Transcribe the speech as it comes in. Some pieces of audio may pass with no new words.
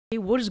Hey,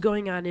 what is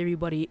going on,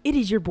 everybody? It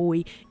is your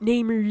boy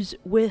Namers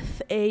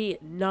with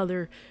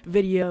another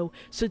video.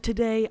 So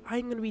today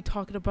I'm going to be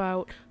talking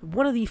about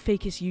one of the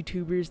fakest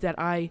YouTubers that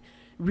I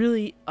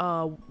really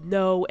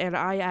know, and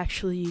I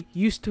actually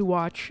used to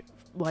watch.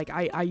 Like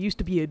I used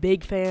to be a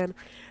big fan,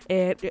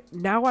 and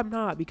now I'm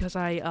not, because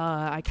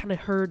I kind of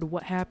heard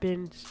what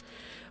happened.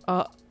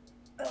 No,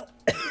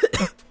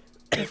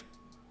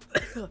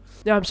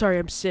 I'm sorry,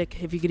 I'm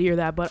sick if you could hear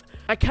that, but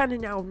I kind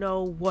of now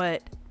know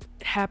what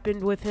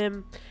happened with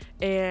him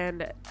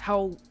and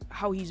how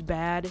he's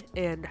bad,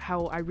 and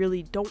how I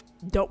really don't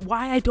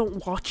why I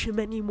don't watch him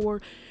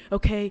anymore.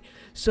 Okay,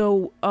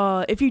 so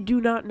if you do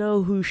not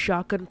know who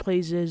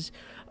ShotGunPlays is,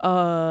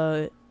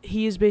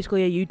 he is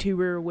basically a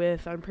YouTuber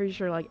with, I'm pretty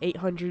sure, like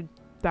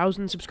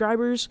 800,000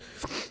 subscribers.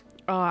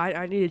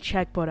 I need to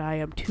check, but I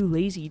am too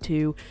lazy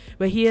to.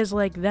 But he has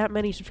like that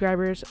many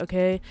subscribers,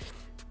 okay?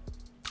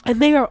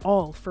 And they are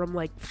all from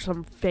like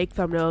some fake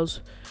thumbnails.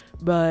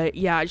 But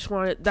yeah, I just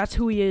wanted, that's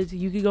who he is.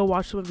 You can go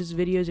watch some of his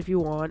videos if you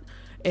want.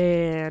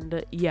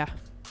 And yeah.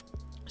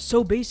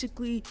 So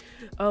basically,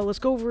 let's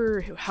go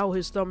over how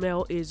his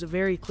thumbnail is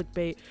very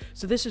clickbait.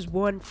 So this is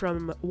one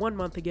from 1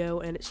 month ago,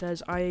 and it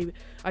says, I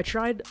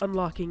tried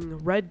unlocking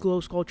red glow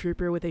skull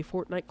trooper with a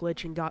Fortnite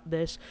glitch and got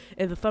this.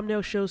 And the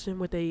thumbnail shows him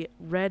with a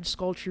red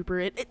skull trooper.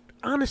 It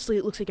honestly,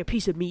 it looks like a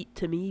piece of meat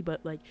to me,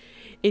 but like,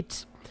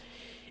 it's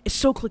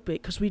so clickbait,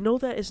 because we know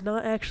that it's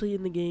not actually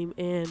in the game,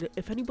 and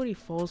if anybody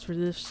falls for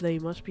this, they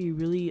must be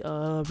really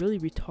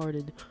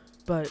retarded.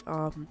 But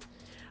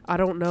I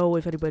don't know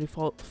if anybody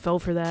fell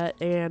for that.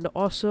 And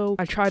also,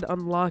 I tried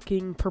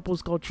unlocking purple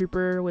skull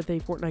trooper with a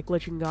Fortnite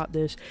glitch and got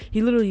this.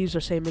 He literally used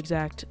the same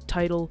exact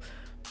title,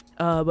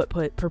 but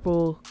put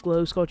purple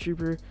glow skull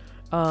trooper.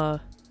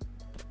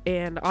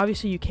 And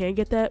obviously you can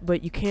get that,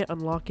 but you can't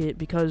unlock it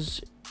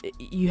because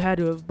you had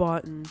to have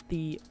bought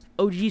the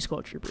OG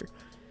skull trooper.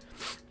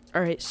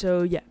 Alright,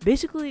 so yeah,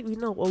 basically, we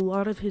know a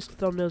lot of his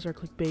thumbnails are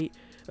clickbait,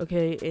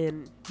 okay,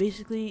 and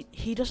basically,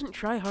 he doesn't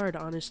try hard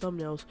on his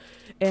thumbnails,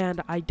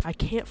 and I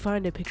can't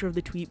find a picture of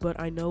the tweet, but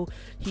I know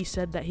he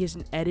said that he's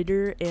an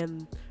editor,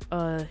 and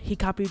he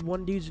copied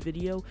one dude's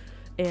video,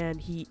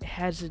 and he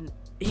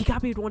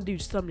copied one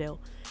dude's thumbnail,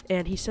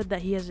 and he said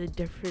that he has a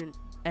different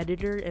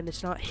editor, and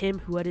it's not him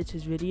who edits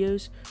his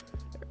videos,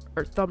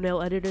 or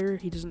thumbnail editor.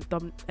 He doesn't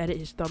edit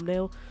his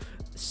thumbnail.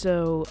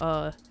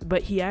 So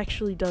but he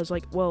actually does,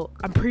 like, well,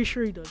 I'm pretty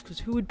sure he does, because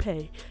who would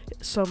pay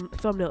some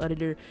thumbnail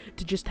editor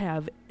to just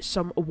have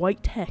some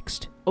white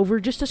text over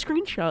just a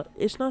screenshot?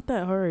 It's not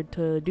that hard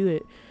to do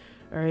it.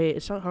 Alright,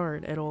 it's not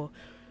hard at all.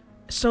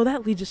 So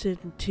that leads us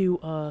into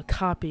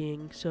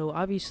copying. So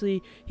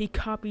obviously he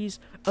copies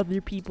other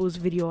people's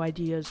video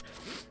ideas,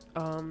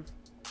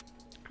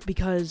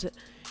 because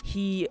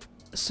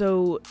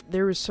so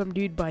there was some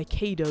dude by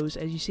Kados,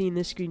 as you see in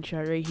this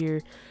screenshot right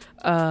here.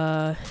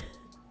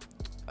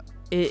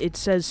 It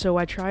says, so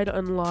I tried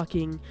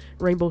unlocking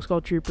Rainbow Skull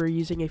Trooper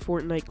using a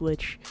Fortnite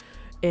glitch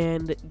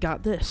and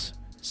got this.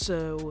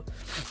 So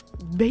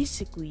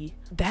basically,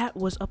 that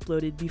was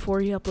uploaded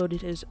before he uploaded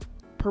his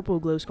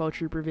purple glow skull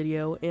trooper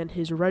video and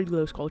his red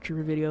glow skull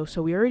trooper video.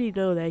 So we already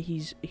know that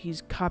he's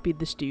copied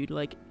this dude.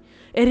 Like,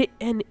 and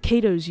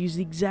Kados used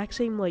the exact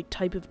same like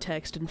type of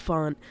text and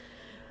font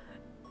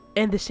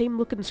and the same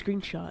looking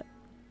screenshot,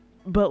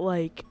 but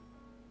like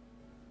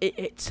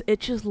it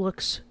just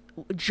looks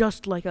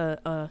just like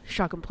a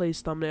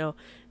ShotGunPlays thumbnail.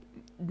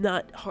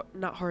 Not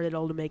hard at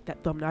all to make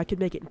that thumbnail. I could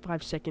make it in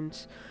 5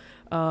 seconds.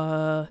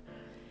 And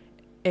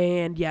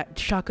yeah,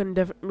 Shotgun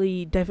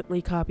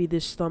definitely copied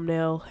this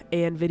thumbnail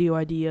and video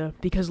idea,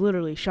 because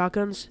literally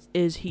Shotgun's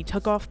is, he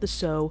took off the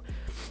so,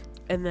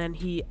 and then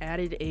he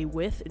added a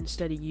with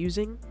instead of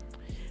using,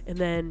 and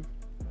then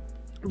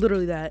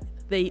literally that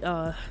he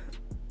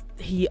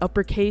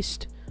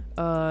uppercased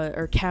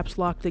or caps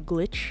locked the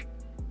glitch,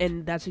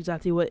 and that's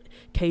exactly what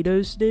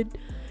Kados did.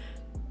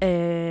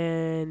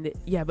 And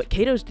yeah, but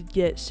Kados did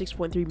get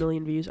 6.3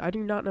 million views. I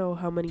do not know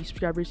how many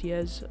subscribers he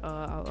has.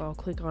 I'll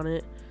click on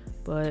it,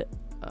 but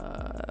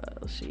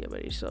let's see how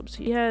many subs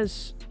he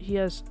has. He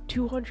has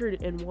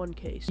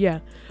 201k. Yeah.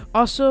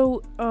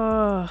 Also,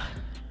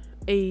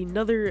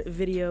 another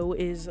video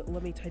is,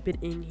 let me type it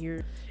in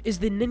here, is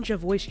the ninja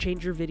voice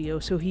changer video.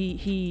 So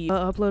he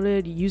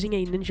uploaded using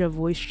a ninja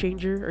voice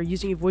changer, or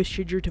using a voice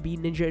changer to be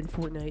ninja in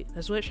Fortnite.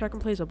 That's what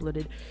ShotGunPlays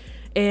uploaded.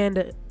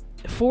 And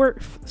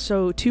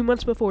so 2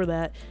 months before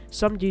that,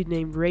 some dude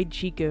named Raid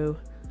Chico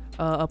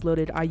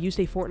uploaded, I used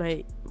a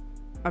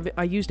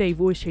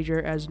voice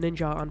changer as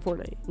ninja on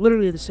Fortnite.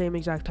 Literally the same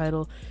exact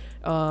title.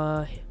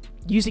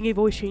 Using a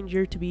voice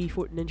changer to be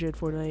ninja in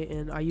Fortnite,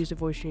 and I used a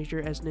voice changer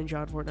as ninja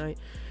on Fortnite.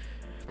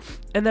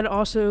 And then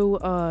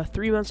also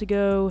 3 months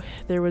ago,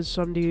 there was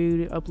some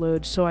dude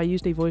upload, so I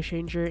used a voice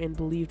changer and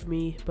believed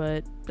me,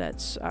 but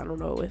that's, I don't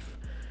know if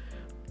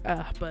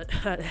but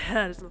that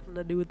has nothing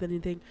to do with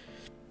anything.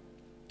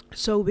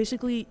 So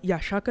basically, yeah,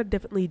 Shotgun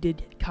definitely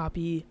did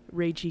copy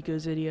Ray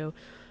Chico's video,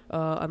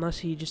 unless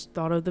he just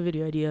thought of the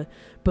video idea.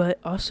 But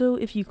also,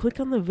 if you click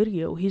on the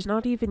video, he's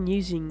not even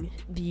using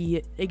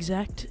the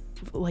exact,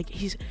 like,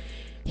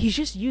 he's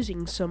just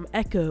using some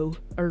echo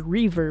or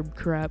reverb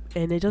crap,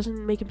 and it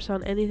doesn't make him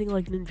sound anything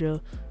like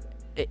Ninja.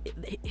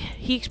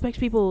 He expects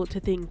people to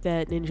think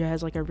that Ninja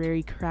has like a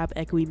very crap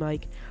echoey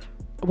mic,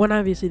 when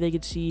obviously they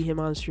could see him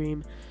on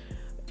stream.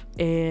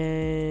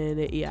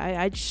 And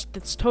yeah, I just,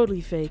 it's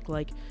totally fake.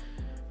 Like,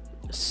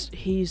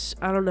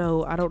 I don't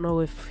know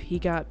if he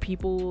got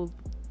people,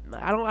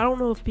 I don't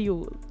know if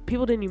people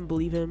didn't even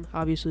believe him.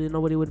 Obviously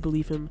nobody would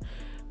believe him,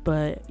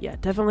 but yeah,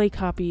 definitely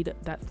copied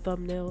that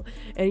thumbnail.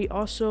 And he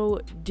also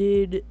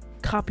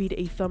copied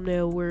a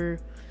thumbnail where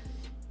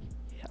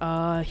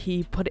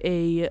he put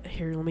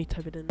here, let me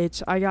type it in.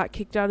 It's, I got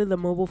kicked out of the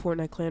mobile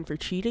Fortnite clan for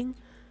cheating.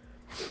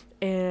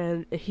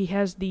 And he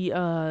has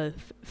the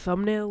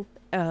thumbnail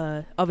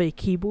of a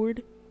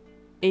keyboard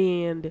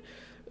and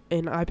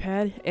an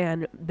iPad,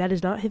 and that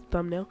is not his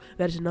thumbnail.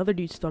 That is another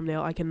dude's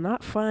thumbnail. I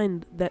cannot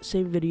find that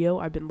same video.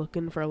 I've been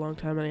looking for a long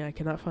time and I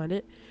cannot find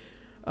it.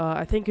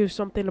 I think it was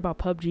something about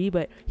PUBG,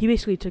 but he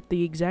basically took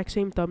the exact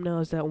same thumbnail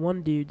as that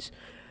one dude's,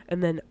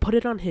 and then put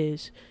it on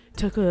his.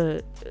 Took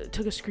a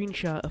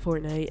screenshot of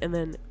Fortnite and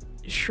then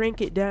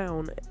shrank it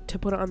down to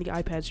put it on the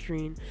iPad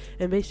screen,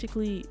 and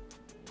basically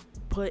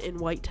put in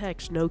white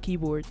text, no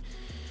keyboard.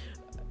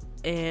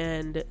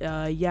 And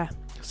yeah,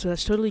 so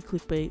that's totally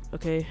clickbait.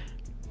 Okay.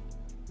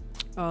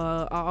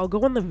 I'll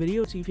go on the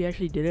video, see if he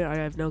actually did it. I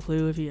have no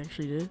clue if he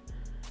actually did.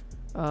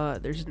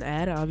 There's an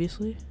ad,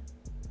 obviously.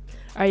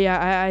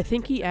 Yeah, I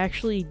think he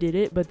actually did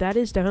it, but that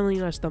is definitely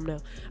not his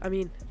thumbnail. I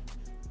mean,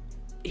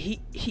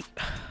 he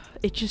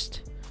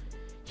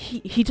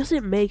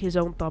doesn't make his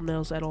own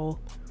thumbnails at all.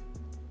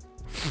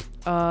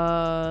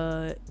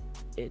 And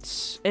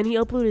he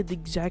uploaded the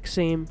exact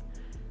same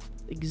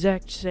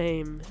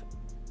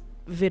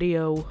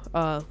video,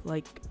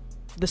 like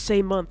the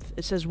same month.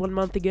 It says 1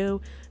 month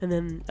ago, and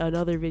then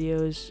another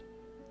video is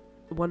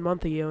 1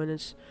 month ago, and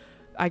it's,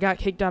 I got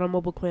kicked out of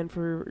mobile clan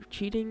for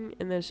cheating,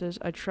 and then it says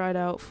I tried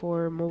out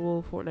for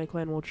mobile Fortnite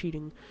clan while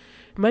cheating.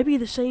 It might be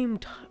the same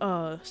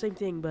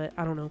thing, but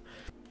I don't know.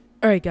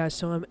 Alright guys,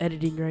 so I'm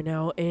editing right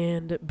now,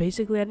 and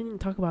basically I didn't even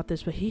talk about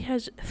this, but he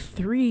has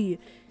 3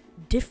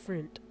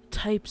 different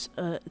types,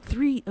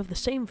 3 of the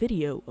same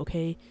video,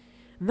 okay?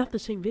 Not the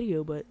same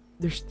video, but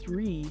there's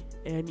 3,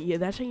 and yeah,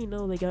 that's how you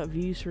know they got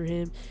views for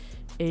him,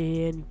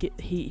 and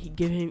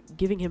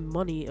giving him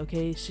money,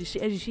 okay? So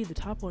as you see, the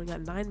top one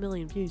got 9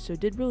 million views, so it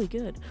did really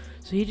good.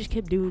 So he just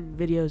kept doing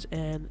videos,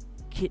 and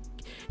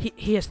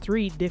he has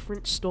 3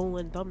 different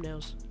stolen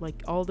thumbnails.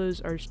 Like, all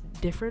those are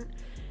different,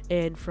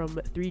 and from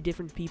 3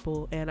 different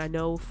people, and I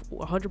know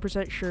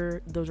 100%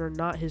 sure those are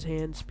not his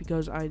hands,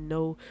 because I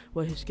know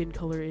what his skin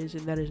color is,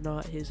 and that is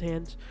not his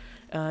hands.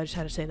 I just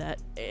had to say that.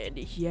 And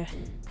yeah,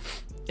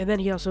 and then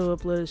he also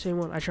uploaded the same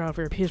one. I tried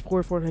for a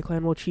PS4 Fortnite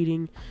clan while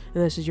cheating,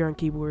 and this is you're on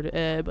keyboard.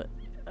 But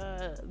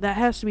that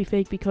has to be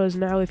fake, because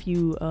now if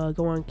you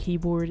go on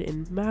keyboard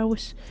and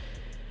mouse,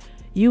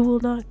 you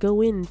will not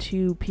go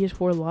into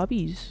PS4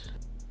 lobbies.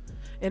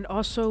 And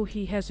also,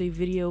 he has a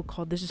video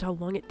called "This is how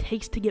long it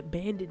takes to get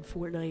banned in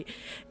Fortnite."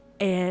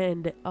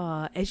 And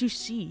as you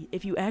see,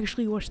 if you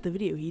actually watch the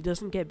video, he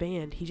doesn't get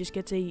banned. He just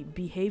gets a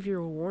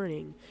behavioral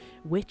warning,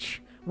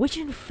 which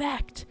in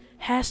fact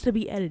has to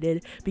be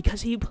edited,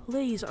 because he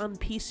plays on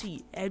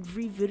PC.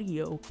 Every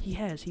video he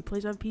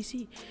plays on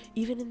PC.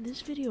 Even in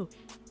this video,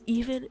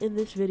 he's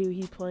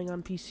playing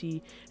on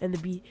PC. And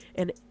the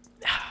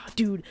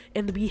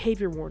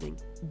behavior warning.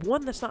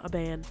 1, that's not a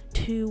ban.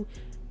 2,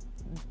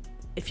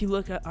 if you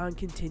look at on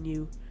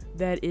continue,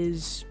 that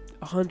is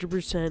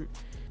 100%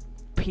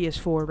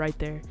 PS4 right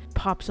there.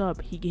 Pops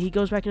up. He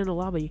goes back into the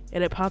lobby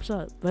and it pops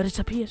up, but it's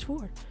a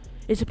PS4.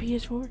 It's a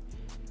PS4.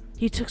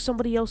 He took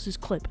somebody else's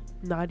clip.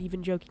 Not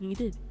even joking, he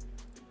did.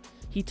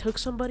 He took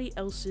somebody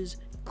else's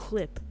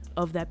clip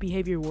of that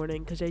behavior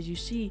warning, because as you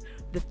see,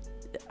 the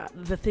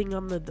thing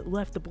on the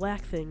left, the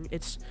black thing,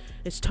 it's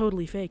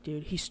totally fake,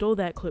 dude. He stole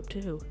that clip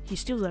too. He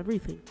steals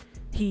everything.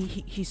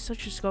 He's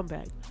such a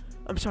scumbag.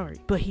 I'm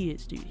sorry, but he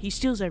is, dude. He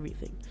steals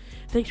everything.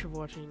 Thanks for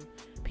watching.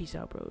 Peace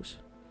out, bros.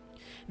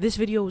 This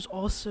video was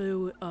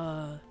also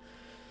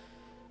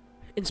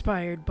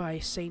inspired by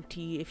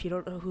Sainty. If you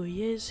don't know who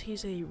he is,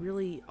 he's a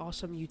really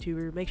awesome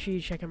YouTuber. Make sure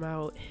you check him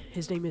out.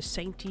 His name is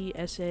Sainty,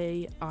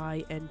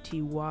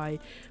 S-A-I-N-T-Y.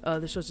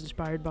 This was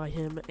inspired by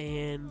him,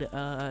 and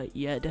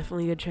yeah,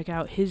 definitely go check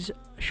out his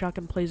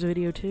ShotGunPlays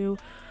video too.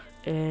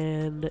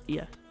 And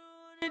yeah.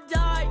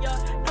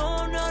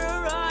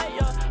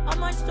 I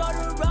might start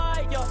a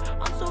riot,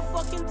 I'm so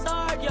fucking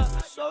tired, yeah.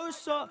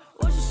 So,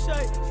 what you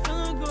say?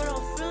 Feeling good,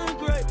 I'm feeling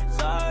great.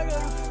 Tired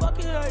of the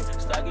fucking hate.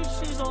 Stacking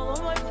cheese all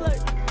on my plate.